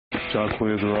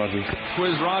Jacquizz Rodgers.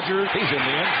 Jacquizz Rodgers, he's in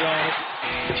the end zone.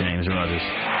 James Rodgers.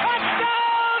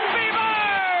 Touchdown,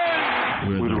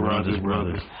 Beavers! We're the Rodgers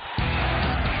Brothers.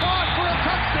 On for a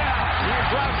touchdown. Here's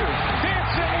Rodgers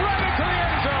dancing right into the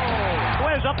end zone.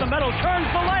 Jacquizz up the middle, turns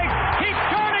the leg, keeps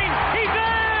turning, he's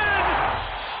in!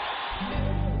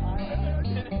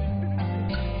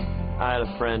 I had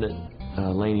a friend at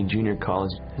Laney Junior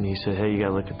College, and he said, hey, you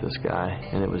gotta look at this guy.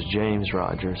 And it was James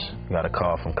Rodgers. Got a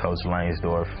call from Coach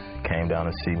Langsdorf, came down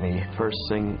to see me. First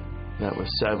thing that was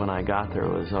said when I got there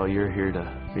was, oh, you're here to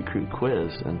recruit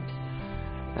Jacquizz.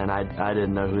 And I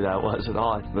didn't know who that was at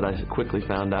all, but I quickly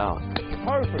found out.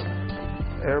 Perfect.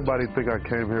 Everybody think I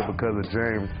came here because of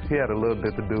James. He had a little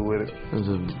bit to do with it. It was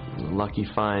a lucky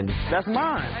find. That's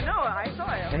mine. I know, I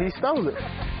saw it. And he stole it.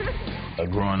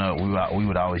 Growing up, we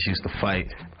would always used to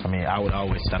fight. I mean, I would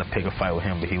always try to pick a fight with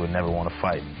him, but he would never want to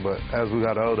fight. But as we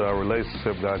got older, our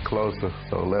relationship got closer,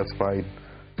 so let's fight.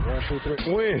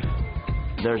 Win.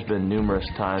 There's been numerous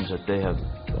times that they have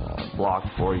blocked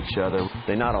for each other.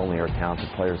 They not only are talented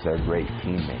players, they're great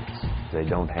teammates. They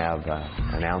don't have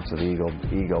an ounce of ego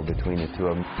between the two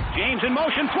of them. James in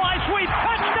motion, fly sweep,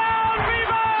 touchdown,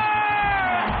 Beavers!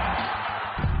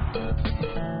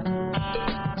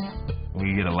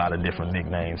 We get a lot of different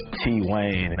nicknames.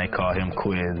 T-Wayne, they call him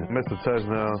Quiz. Mr.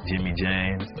 Touchdown. Jimmy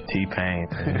James, T-Pain.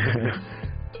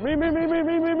 Me.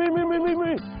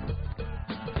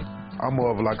 I'm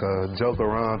more of like a joke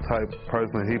around type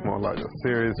person. He's more like a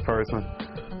serious person.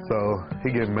 So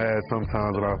he get mad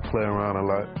sometimes when I play around a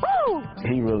lot. Woo!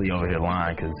 He really over here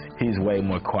lying because he's way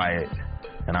more quiet.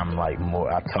 And I'm like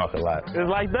I talk a lot. It's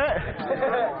like that.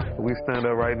 If we stand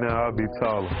up right now, I'll be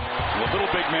taller. A little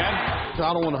big man.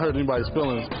 I don't want to hurt anybody's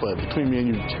feelings, but between me and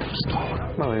you,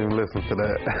 I don't even listen to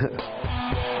that.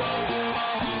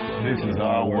 This is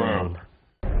our world.